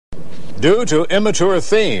Due to immature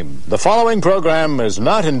theme, the following program is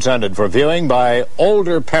not intended for viewing by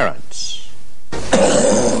older parents.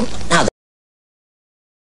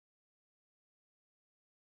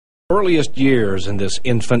 Earliest years in this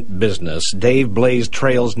infant business, Dave blazed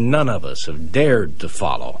trails none of us have dared to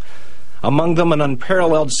follow. Among them, an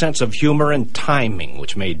unparalleled sense of humor and timing,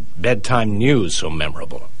 which made Bedtime NewZ so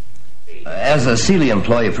memorable. As a Sealy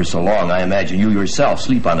employee for so long, I imagine you yourself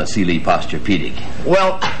sleep on a Sealy Posturepedic.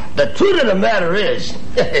 Well, the truth of the matter is,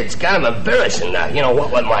 it's kind of embarrassing now. You know,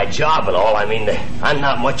 what with my job and all, I mean, I'm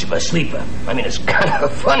not much of a sleeper. I mean, it's kind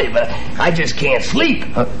of funny, but I just can't sleep.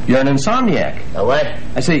 You're an insomniac. A what?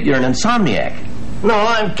 I say you're an insomniac. No,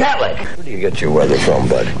 I'm Catholic. Where do you get your weather from,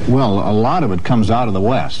 bud? Well, a lot of it comes out of the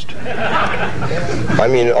West. I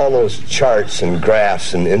mean, all those charts and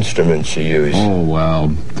graphs and instruments you use. Oh, well,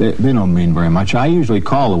 they don't mean very much. I usually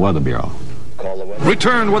call the Weather Bureau.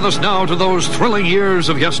 Return with us now to those thrilling years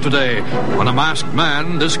of yesterday, when a masked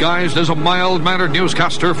man, disguised as a mild-mannered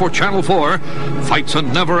newscaster for Channel 4, fights a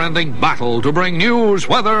never-ending battle to bring news,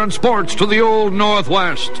 weather, and sports to the old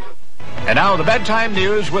Northwest. And now the Bedtime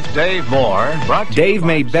News with Dave Moore. Dave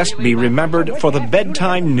may best be remembered for the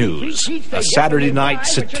Bedtime NewZ, a Saturday night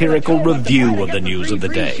satirical review of the news of the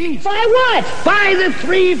day. Buy what? Buy the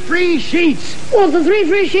 3 free sheets. Well, the 3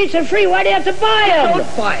 free sheets are free. Why do you have to buy them?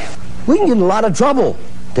 Don't buy them. We can get in a lot of trouble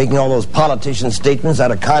taking all those politicians' statements out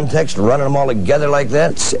of context and running them all together like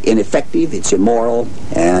that. It's ineffective, it's immoral,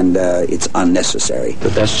 and it's unnecessary.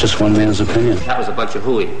 But that's just one man's opinion. That was a bunch of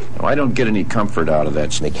hooey. Oh, I don't get any comfort out of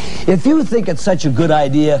that snake. If you think it's such a good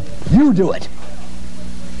idea, you do it.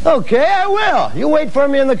 Okay, I will. You wait for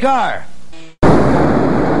me in the car.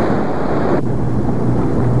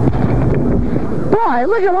 Boy,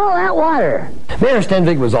 look at all that water. Mayor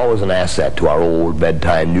Stenvig was always an asset to our old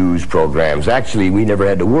Bedtime NewZ programs. Actually, we never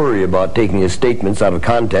had to worry about taking his statements out of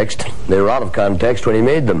context. They were out of context when he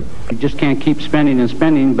made them. We just can't keep spending and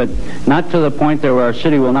spending, but not to the point that where our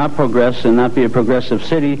city will not progress and not be a progressive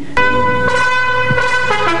city.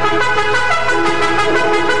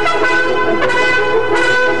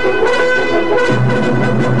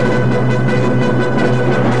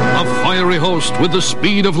 Host with the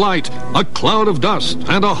speed of light, a cloud of dust,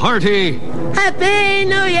 and a hearty Happy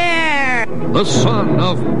New Year! The son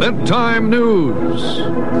of Bedtime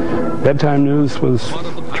NewZ. Bedtime NewZ was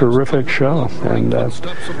a terrific show, and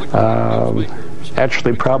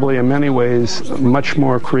actually probably in many ways much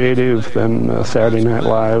more creative than Saturday Night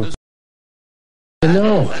Live.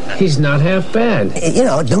 No, he's not half bad. You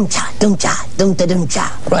know, dum-cha.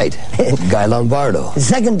 Right. Guy Lombardo. The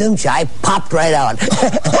second dum-cha, I popped right out. Just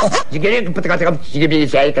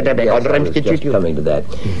coming to that.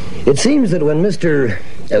 It seems that when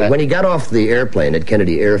when he got off the airplane at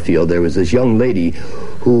Kennedy Airfield, there was this young lady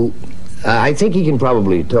who... I think he can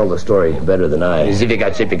probably tell the story better than I. Which,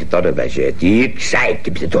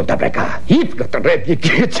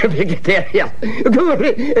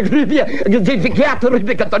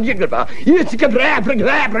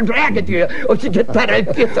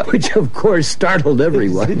 of course, startled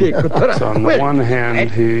everyone. So on the one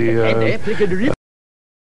hand, he...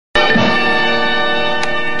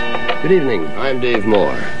 Good evening. I'm Dave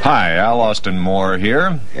Moore. Hi, Al Austin Moore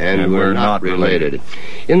here. And we're not related.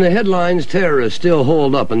 In the headlines, terrorists still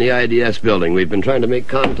holed up in the IDS building. We've been trying to make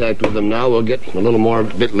contact with them now. We'll get a little more a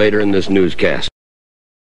bit later in this newscast.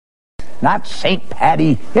 Not St.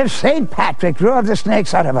 Paddy. If St. Patrick drove the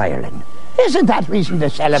snakes out of Ireland, isn't that reason to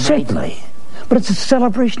celebrate? Certainly. But it's a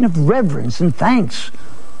celebration of reverence and thanks.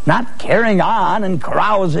 Not carrying on and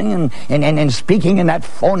carousing and speaking in that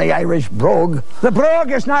phony Irish brogue. The brogue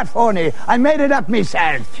is not phony. I made it up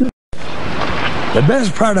myself. The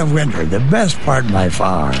best part of winter, the best part by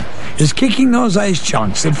far, is kicking those ice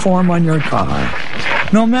chunks that form on your car.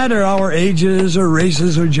 No matter our ages or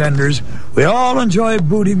races or genders, we all enjoy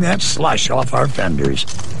booting that slush off our fenders.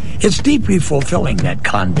 It's deeply fulfilling, that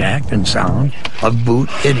contact and sound of boot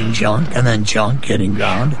hitting junk and then junk hitting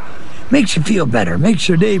ground. Makes you feel better, makes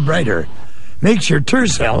your day brighter, makes your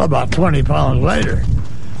tercel about 20 pounds lighter.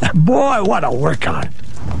 Boy, what a workout.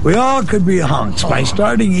 We all could be hunks by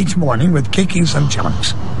starting each morning with kicking some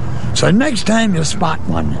chunks. So next time you spot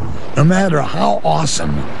one, no matter how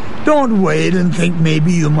awesome, don't wait and think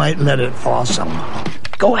maybe you might let it fall some.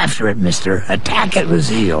 Go after it, mister. Attack it with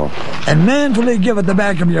zeal, and manfully give it the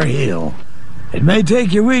back of your heel. It may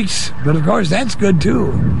take you weeks, but of course that's good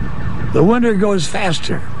too. The winter goes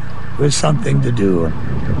faster with something to do.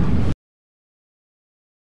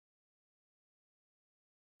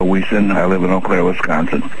 I live in Eau Claire,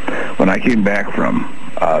 Wisconsin. When I came back from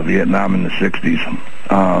Vietnam in the 60s,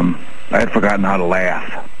 I had forgotten how to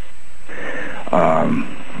laugh.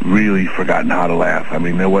 really forgotten how to laugh. I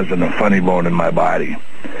mean, there wasn't a funny bone in my body.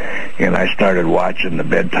 And I started watching the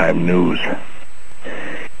Bedtime NewZ.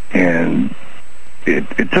 And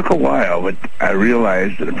it took a while, but I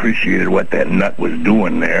realized and appreciated what that nut was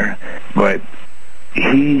doing there. But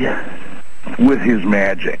he, with his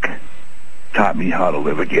magic, taught me how to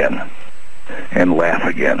live again and laugh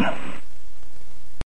again.